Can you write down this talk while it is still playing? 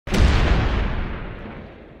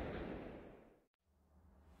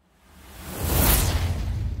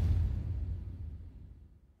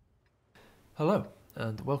Hello,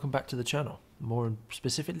 and welcome back to the channel, more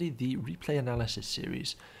specifically the replay analysis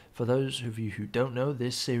series. For those of you who don't know,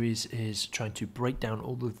 this series is trying to break down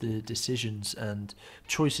all of the decisions and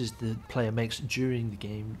choices the player makes during the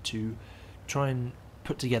game to try and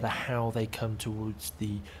put together how they come towards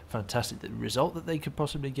the fantastic result that they could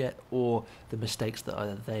possibly get, or the mistakes that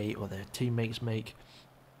either they or their teammates make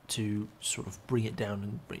to sort of bring it down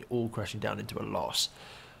and bring it all crashing down into a loss.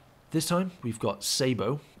 This time we've got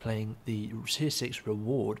Sabot playing the Tier 6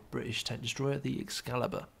 Reward British tank destroyer, the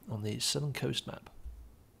Excalibur, on the Southern Coast map.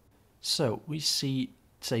 So we see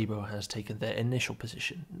Sabot has taken their initial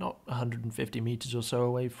position, not 150 meters or so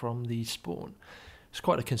away from the spawn. It's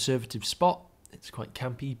quite a conservative spot, it's quite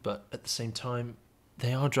campy, but at the same time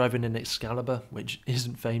they are driving an Excalibur, which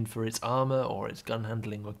isn't famed for its armor or its gun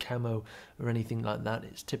handling or camo or anything like that.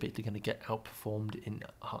 It's typically going to get outperformed in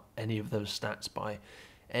any of those stats by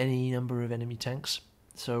any number of enemy tanks.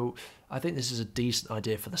 So I think this is a decent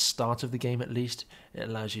idea for the start of the game at least. It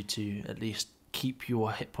allows you to at least keep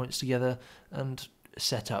your hit points together and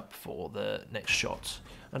set up for the next shots.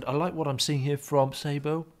 And I like what I'm seeing here from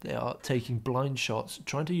Sabot. They are taking blind shots,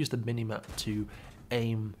 trying to use the minimap to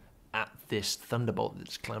aim at this Thunderbolt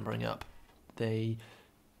that's clambering up.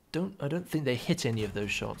 I don't think they hit any of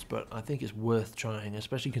those shots, but I think it's worth trying,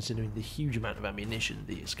 especially considering the huge amount of ammunition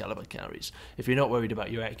the Excalibur carries. If you're not worried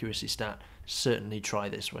about your accuracy stat, certainly try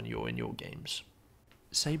this when you're in your games.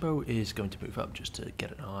 Sabot is going to move up just to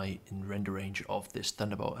get an eye in render range of this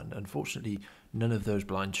Thunderbolt, and unfortunately none of those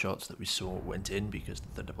blind shots that we saw went in because the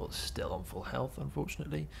Thunderbolt is still on full health,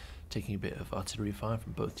 unfortunately, taking a bit of artillery fire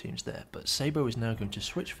from both teams there. But Sabot is now going to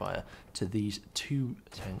switch fire to these two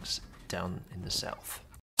tanks down in the south.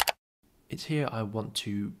 It's here I want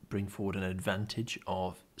to bring forward an advantage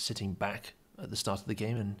of sitting back at the start of the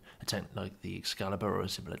game and a tank like the Excalibur or a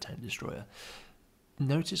similar tank destroyer.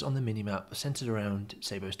 Notice on the minimap, centered around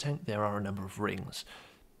Sabot's tank, there are a number of rings.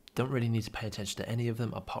 Don't really need to pay attention to any of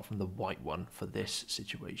them apart from the white one for this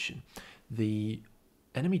situation. The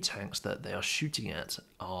enemy tanks that they are shooting at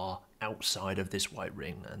are outside of this white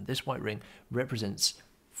ring, and this white ring represents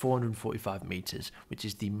 445 meters, which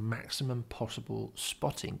is the maximum possible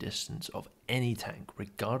spotting distance of any tank,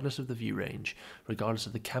 regardless of the view range, regardless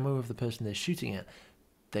of the camo of the person they're shooting at.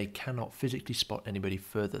 They cannot physically spot anybody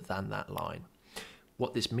further than that line.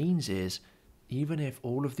 What this means is, even if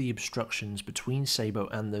all of the obstructions between Sabot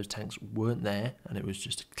and those tanks weren't there, and it was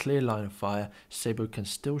just a clear line of fire, Sabot can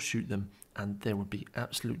still shoot them, and there would be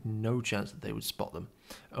absolutely no chance that they would spot them.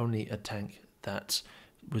 Only a tank that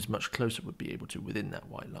was much closer would be able to within that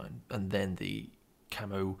white line, and then the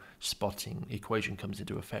camo spotting equation comes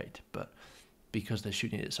into effect. But because they're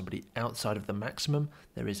shooting at somebody outside of the maximum,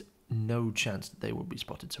 there is no chance that they will be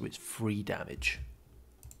spotted, so it's free damage.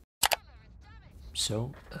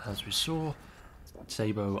 So as we saw,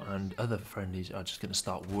 Sabot and other friendlies are just going to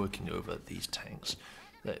start working over these tanks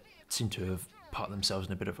that seem to have parked themselves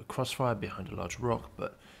in a bit of a crossfire behind a large rock,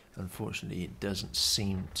 but unfortunately it doesn't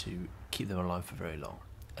seem to keep them alive for very long.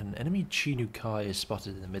 An enemy Chinukai is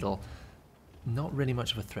spotted in the middle. Not really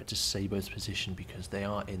much of a threat to Sabot's position because they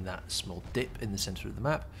are in that small dip in the center of the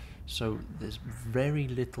map, so there's very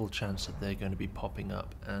little chance that they're going to be popping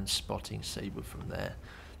up and spotting Sabot from there.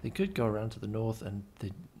 They could go around to the north, and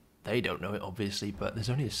they don't know it obviously, but there's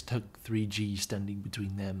only a stuck 3G standing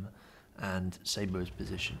between them and Sabot's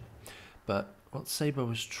position. But what Sabot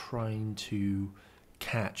was trying to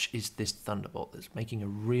catch is this Thunderbolt that's making a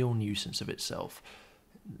real nuisance of itself.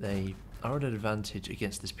 They are at an advantage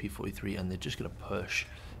against this P-43, and they're just going to push.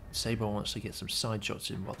 Sabot wants to get some side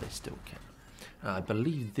shots in while they still can. I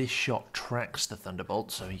believe this shot tracks the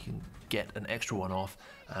Thunderbolt, so he can get an extra one off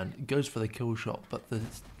and goes for the kill shot, but the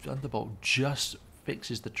Thunderbolt just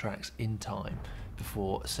fixes the tracks in time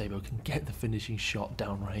before Sabot can get the finishing shot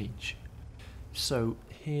downrange. So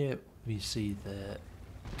here we see the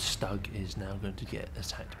Stug is now going to get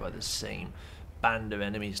attacked by the same band of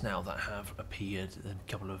enemies now that have appeared.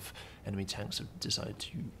 A couple of enemy tanks have decided to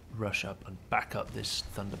rush up and back up this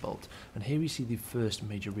Thunderbolt, and here we see the first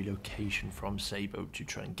major relocation from Sabot to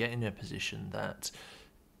try and get in a position that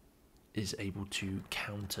is able to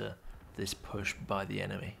counter this push by the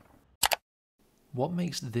enemy. What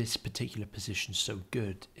makes this particular position so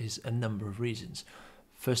good is a number of reasons.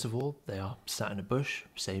 First of all, they are sat in a bush,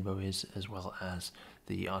 Sabot is, as well as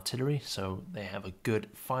the artillery, so they have a good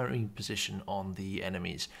firing position on the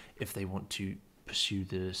enemies if they want to pursue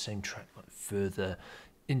the same track further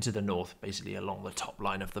into the north, basically along the top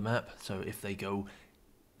line of the map. So if they go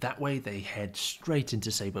that way, they head straight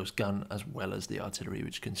into Sabot's gun as well as the artillery,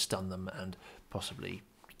 which can stun them and possibly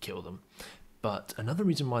kill them. But another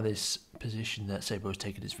reason why this position that Sabot has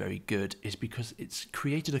taken is very good is because it's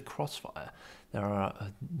created a crossfire. There are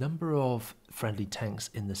a number of friendly tanks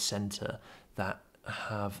in the center that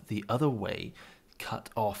have the other way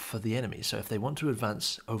cut off for the enemy. So if they want to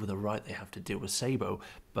advance over the right, they have to deal with Sabot,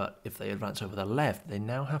 but if they advance over the left, they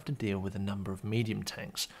now have to deal with a number of medium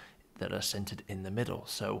tanks that are centered in the middle.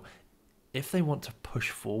 So if they want to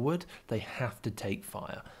push forward, they have to take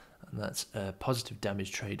fire. And that's a positive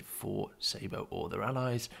damage trade for Sabot or their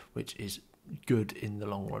allies, which is good in the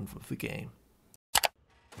long run of the game.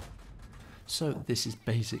 So this is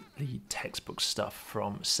basically textbook stuff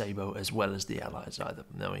from Sabot as well as the allies, either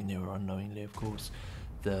knowingly or unknowingly, of course.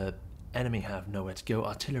 The enemy have nowhere to go.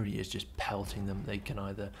 Artillery is just pelting them. They can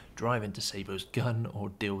either drive into Sabot's gun or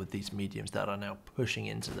deal with these mediums that are now pushing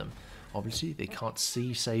into them. Obviously, they can't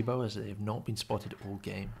see Sabot as they have not been spotted all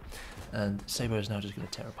game. And Sabot is now just going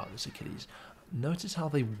to tear apart this Achilles. Notice how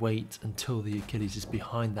they wait until the Achilles is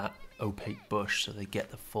behind that opaque bush so they get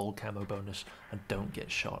the full camo bonus and don't get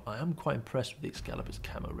shot. I am quite impressed with the Excalibur's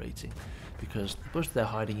camo rating, because the bush they're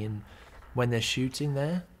hiding in, when they're shooting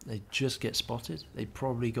there, they just get spotted. They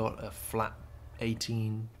probably got a flat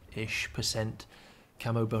 18-ish%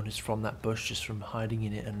 camo bonus from that bush just from hiding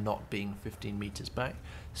in it and not being 15 meters back.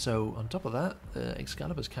 So on top of that, the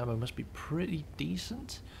Excalibur's camo must be pretty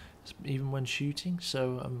decent, even when shooting,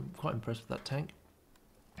 so I'm quite impressed with that tank.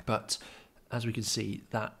 But as we can see,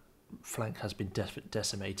 that flank has been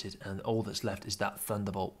decimated, and all that's left is that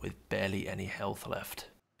Thunderbolt with barely any health left.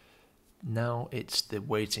 Now it's the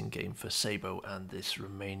waiting game for Sabot and this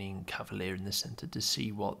remaining Cavalier in the centre to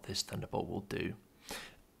see what this Thunderbolt will do.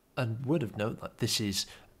 And word of note that this is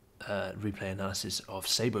replay analysis of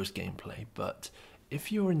Sabot's gameplay, but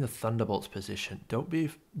if you're in the Thunderbolt's position, don't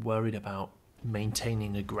be worried about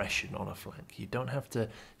maintaining aggression on a flank. You don't have to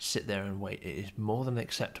sit there and wait. It is more than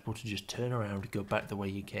acceptable to just turn around and go back the way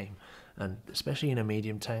you came, and especially in a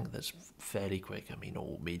medium tank that's fairly quick. I mean,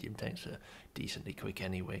 all medium tanks are decently quick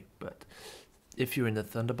anyway, but if you're in the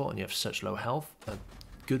Thunderbolt and you have such low health, a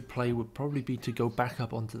good play would probably be to go back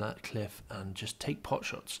up onto that cliff and just take pot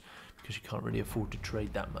shots, because you can't really afford to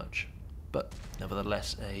trade that much. But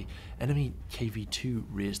nevertheless, a enemy KV2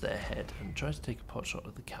 rears their head and tries to take a pot shot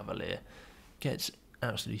at the Cavalier. Gets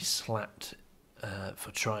absolutely slapped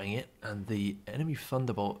for trying it, and the enemy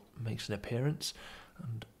Thunderbolt makes an appearance,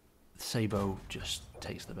 and Sabot just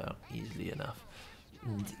takes them out easily enough.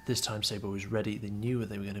 And this time Sabot was ready. They knew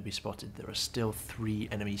they were going to be spotted. There are still 3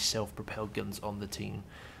 enemy self-propelled guns on the team,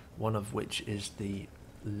 one of which is the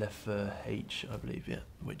Lefer H, I believe, yeah,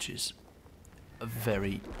 which is a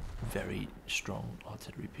very, very strong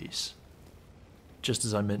artillery piece. Just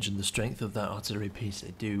as I mentioned the strength of that artillery piece,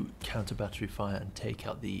 they do counter battery fire and take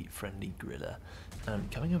out the friendly griller.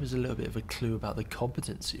 And coming up is a little bit of a clue about the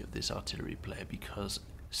competency of this artillery player, because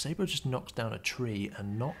Sabot just knocks down a tree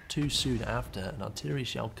and not too soon after an artillery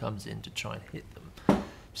shell comes in to try and hit them.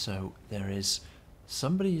 So there is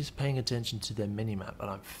somebody is paying attention to their minimap,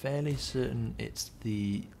 and I'm fairly certain it's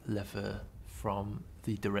the lever from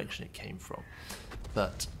the direction it came from.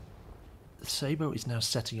 But Sabot is now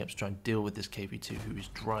setting up to try and deal with this KV2 who is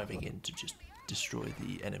driving in to just destroy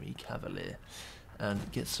the enemy Cavalier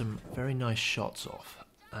and get some very nice shots off.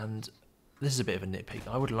 And this is a bit of a nitpick.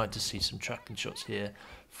 I would like to see some tracking shots here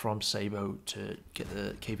from Sabot to get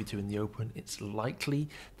the KV2 in the open. It's likely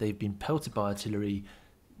they've been pelted by artillery.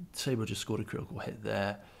 Sabot just scored a critical hit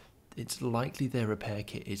there. It's likely their repair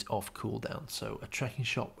kit is off cooldown, so a tracking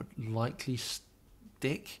shot would likely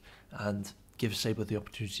stick and give Sabot the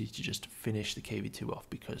opportunity to just finish the KV2 off,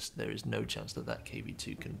 because there is no chance that that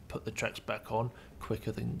KV2 can put the tracks back on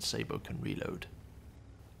quicker than Sabot can reload.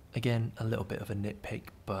 Again, a little bit of a nitpick,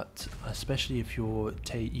 but especially if you're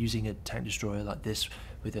using a tank destroyer like this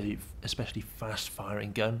with a especially fast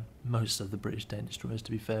firing gun, most of the British tank destroyers,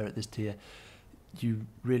 to be fair, at this tier, you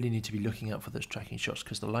really need to be looking out for those tracking shots,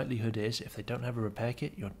 because the likelihood is if they don't have a repair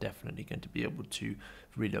kit, you're definitely going to be able to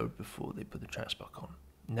reload before they put the tracks back on.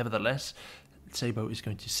 Nevertheless, Sabot is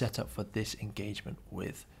going to set up for this engagement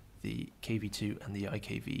with the KV2 and the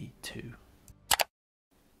IKV2.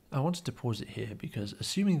 I wanted to pause it here because,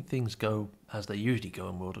 assuming things go as they usually go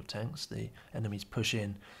in World of Tanks, the enemies push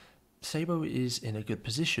in, Sabot is in a good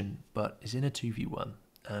position, but is in a 2v1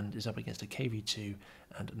 and is up against a KV2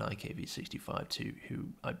 and an IKV-65-2 who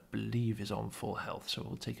I believe is on full health, so it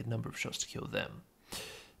will take a number of shots to kill them.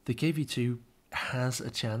 The KV2 has a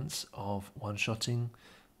chance of one-shotting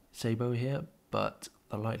Sabot here, but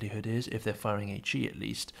the likelihood is, if they're firing HE at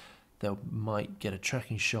least, they might get a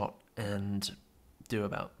tracking shot and do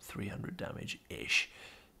about 300 damage-ish.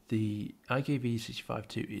 The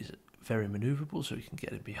IKV-65-2 is very maneuverable, so you can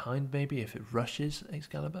get it behind maybe if it rushes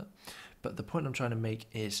Excalibur. But the point I'm trying to make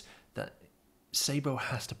is that Sabot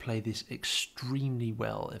has to play this extremely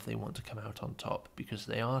well if they want to come out on top, because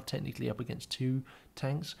they are technically up against 2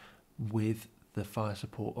 tanks with the fire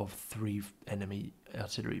support of 3 enemy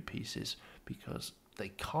artillery pieces, because they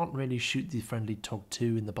can't really shoot the friendly Tog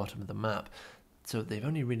 2 in the bottom of the map, so they've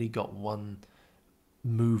only really got 1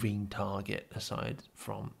 moving target aside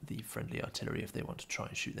from the friendly artillery if they want to try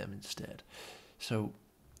and shoot them instead. So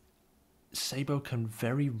Sabot can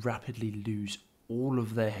very rapidly lose all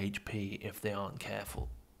of their HP if they aren't careful.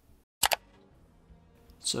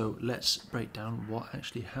 So let's break down what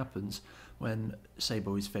actually happens when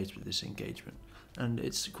Sabot is faced with this engagement. And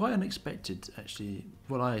it's quite unexpected, actually.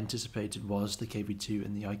 What I anticipated was the KV-2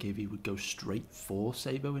 and the IKV would go straight for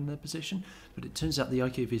Sabot in their position, but it turns out the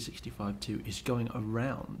IKV-65-2 is going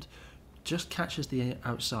around, just catches the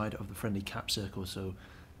outside of the friendly cap circle, so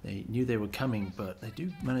they knew they were coming, but they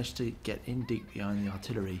do manage to get in deep behind the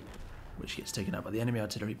artillery, which gets taken out by the enemy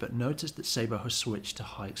artillery. But notice that Sabot has switched to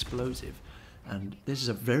high explosive, and this is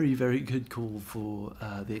a very, very good call for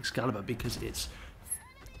the Excalibur, because it's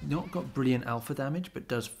not got brilliant alpha damage, but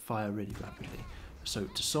does fire really rapidly. So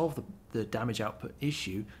to solve the damage output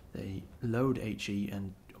issue, they load HE,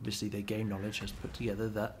 and obviously their game knowledge has put together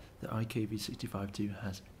that the IKV-65-2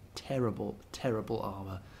 has terrible, terrible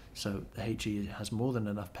armor. So the HE has more than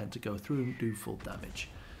enough pen to go through and do full damage.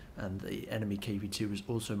 And the enemy KV-2 is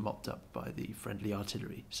also mopped up by the friendly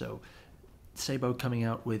artillery. So Sabot coming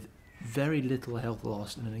out with very little health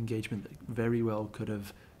loss in an engagement that very well could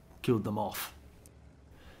have killed them off.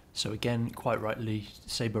 So again, quite rightly,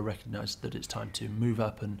 Sabot recognised that it's time to move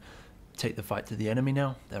up and take the fight to the enemy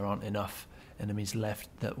now. There aren't enough enemies left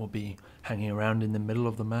that will be hanging around in the middle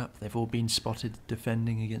of the map. They've all been spotted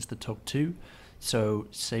defending against the Tog 2. So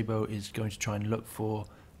Sabot is going to try and look for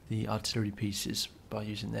the artillery pieces by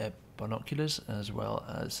using their binoculars, as well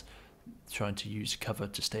as trying to use cover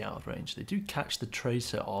to stay out of range. They do catch the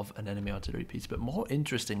tracer of an enemy artillery piece, but more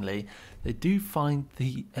interestingly, they do find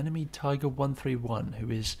the enemy Tiger 131, who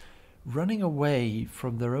is running away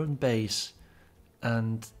from their own base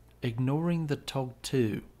and ignoring the Tog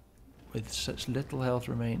 2 with such little health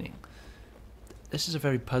remaining. This is a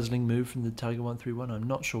very puzzling move from the Tiger 131. I'm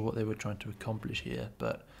not sure what they were trying to accomplish here,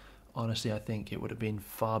 but honestly I think it would have been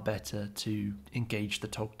far better to engage the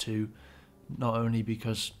Tog 2, not only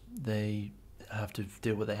because they have to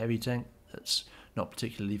deal with a heavy tank that's not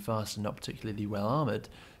particularly fast and not particularly well armoured,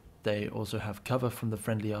 they also have cover from the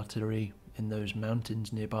friendly artillery in those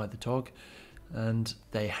mountains nearby the Tog, and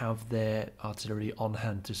they have their artillery on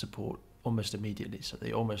hand to support almost immediately, so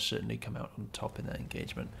they almost certainly come out on top in that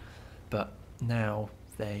engagement. But now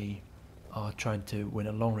they are trying to win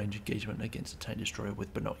a long-range engagement against a tank destroyer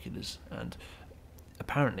with binoculars and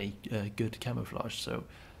apparently good camouflage, so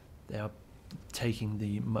they are taking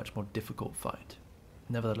the much more difficult fight.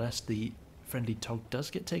 Nevertheless, the friendly Tog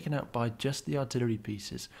does get taken out by just the artillery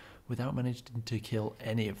pieces without managing to kill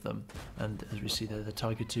any of them, and as we see there, the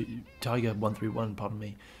Tiger 131, pardon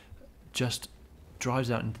me, just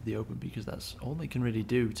drives out into the open because that's all they can really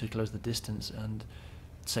do to close the distance, and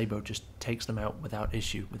Sabot just takes them out without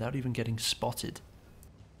issue, without even getting spotted.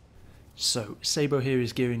 So Sabot here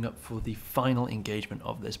is gearing up for the final engagement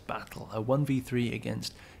of this battle, a 1v3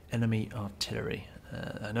 against enemy artillery.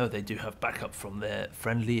 I know they do have backup from their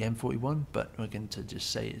friendly M41, but we're going to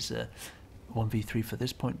just say it's a 1v3 for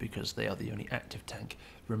this point because they are the only active tank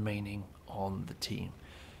remaining on the team.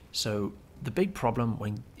 So the big problem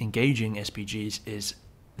when engaging SPGs is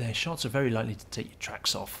their shots are very likely to take your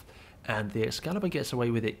tracks off, and the Excalibur gets away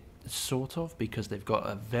with it sort of because they've got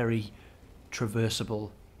a very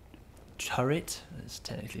traversable turret. It's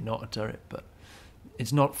technically not a turret, but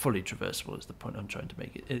it's not fully traversable is the point I'm trying to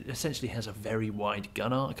make. It essentially has a very wide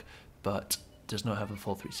gun arc, but does not have a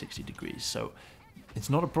full 360 degrees. So it's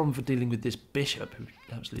not a problem for dealing with this Bishop, who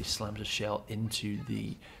absolutely slams a shell into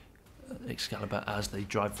the Excalibur as they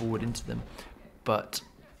drive forward into them. But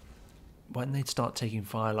when they start taking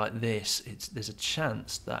fire like this, there's a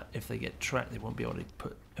chance that if they get tracked, they won't be able to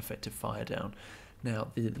put effective fire down. Now,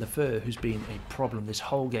 the Lafeur, who's been a problem this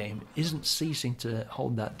whole game, isn't ceasing to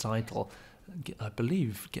hold that title. I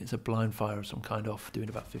believe gets a blind fire of some kind off, doing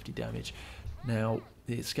about 50 damage. Now,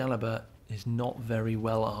 the Excalibur is not very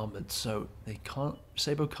well armoured, so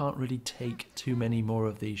Sabot can't really take too many more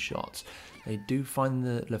of these shots. They do find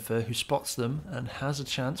the Lafeur, who spots them and has a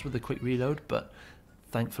chance with a quick reload, but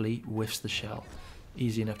thankfully whiffs the shell.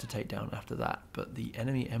 Easy enough to take down after that, but the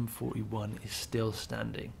enemy M41 is still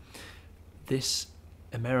standing. This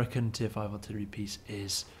American Tier 5 artillery piece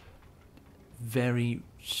is very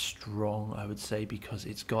strong, I would say, because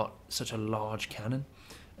it's got such a large cannon,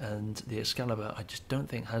 and the Excalibur I just don't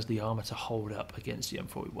think has the armor to hold up against the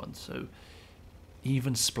M41. So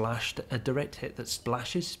even splashed, a direct hit that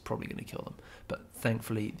splashes is probably going to kill them. But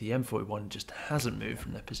thankfully the M41 just hasn't moved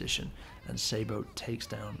from their position, and Sabot takes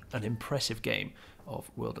down an impressive game of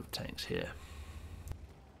World of Tanks here.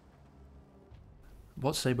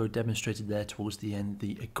 What Sabot demonstrated there towards the end,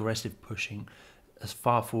 the aggressive pushing as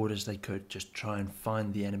far forward as they could, just try and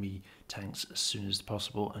find the enemy tanks as soon as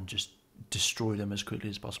possible and just destroy them as quickly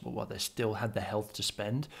as possible while they still had the health to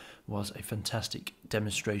spend, was a fantastic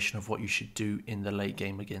demonstration of what you should do in the late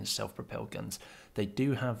game against self-propelled guns. They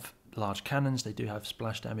do have large cannons, they do have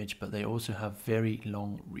splash damage, but they also have very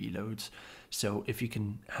long reloads. So if you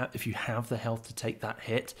have the health to take that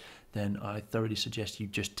hit, then I thoroughly suggest you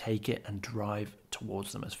just take it and drive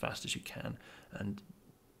towards them as fast as you can, and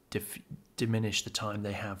diminish the time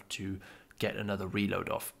they have to get another reload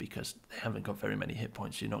off, because they haven't got very many hit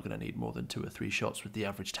points. You're not going to need more than 2 or 3 shots with the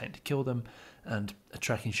average tank to kill them, and a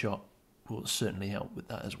tracking shot will certainly help with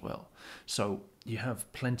that as well. So you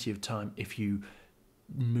have plenty of time if you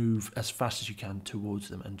move as fast as you can towards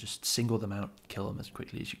them and just single them out, kill them as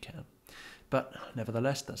quickly as you can. But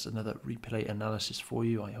nevertheless, that's another replay analysis for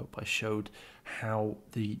you. I hope I showed how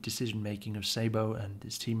the decision making of Sabot and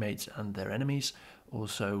his teammates and their enemies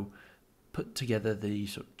also put together the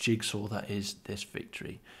sort of jigsaw that is this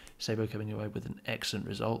victory. Sabot coming away with an excellent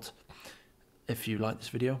result. If you like this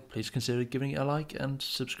video, please consider giving it a like and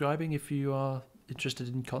subscribing if you are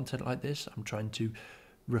interested in content like this. I'm trying to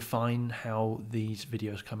refine how these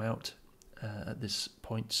videos come out at this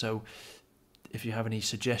point, so if you have any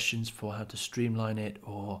suggestions for how to streamline it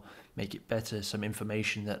or make it better, some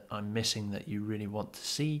information that I'm missing that you really want to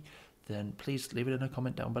see, then please leave it in a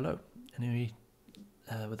comment down below. Anyway,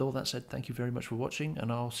 with all that said, thank you very much for watching,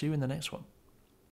 and I'll see you in the next one.